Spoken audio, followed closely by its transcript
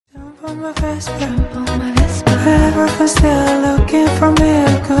Everything's still looking for me.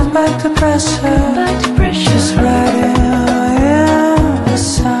 Goes back to pressure. Just riding in the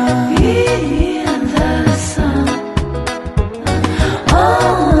sun. In the sun.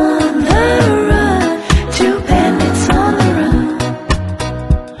 On the run. Two bandits on the run.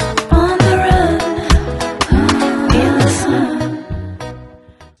 On the run. In the sun.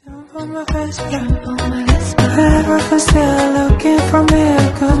 Jump on my Vespa. Everything's still looking for me.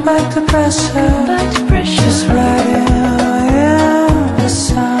 Goes back to pressure. Just riding in the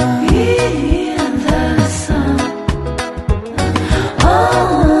sun. In the sun.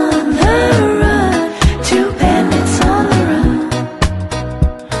 On the run. Two bandits on the run.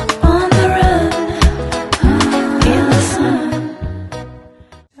 On the run. In the sun.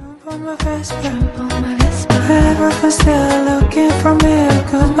 Jump on my Vespa. Everything's still looking for me.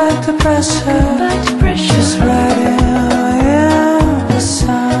 Goes back to pressure. Just riding in the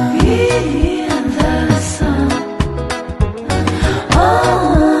sun. In the sun. On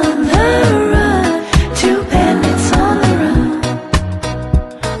the run. Two bandits on the run.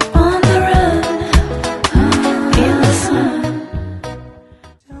 On the run. In the sun.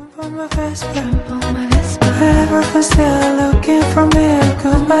 Jump on my Vespa. Everything's still looking for me.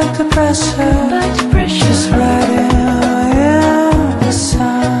 Goes back to pressure. Just riding in the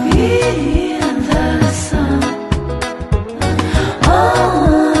sun. In the sun.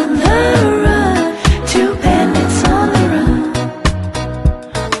 On the run. Two bandits on the run.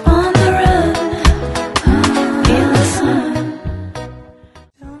 On the run. In the sun.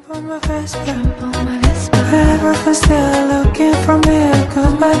 Jump on my Vespa. Everything's still looking for me.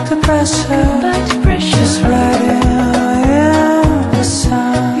 Goes back to pressure. Just riding in the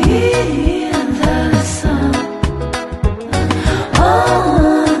sun. In the sun.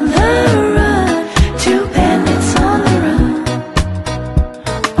 On the run. Two bandits on the run.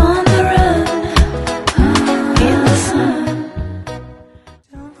 On the run. In the sun.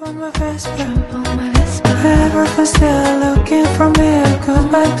 Jump on my Vespa. Everything's still looking for me. Goes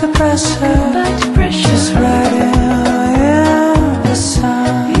back to pressure. Just riding in the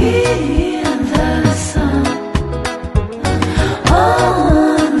sun. In the sun.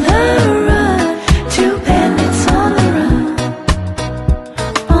 On the run. Two bandits on the run.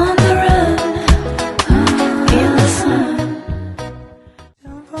 On the run. In the sun.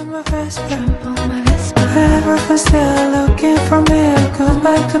 Jump on my Vespa. Everything's still looking for me. Goes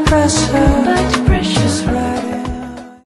back to pressure.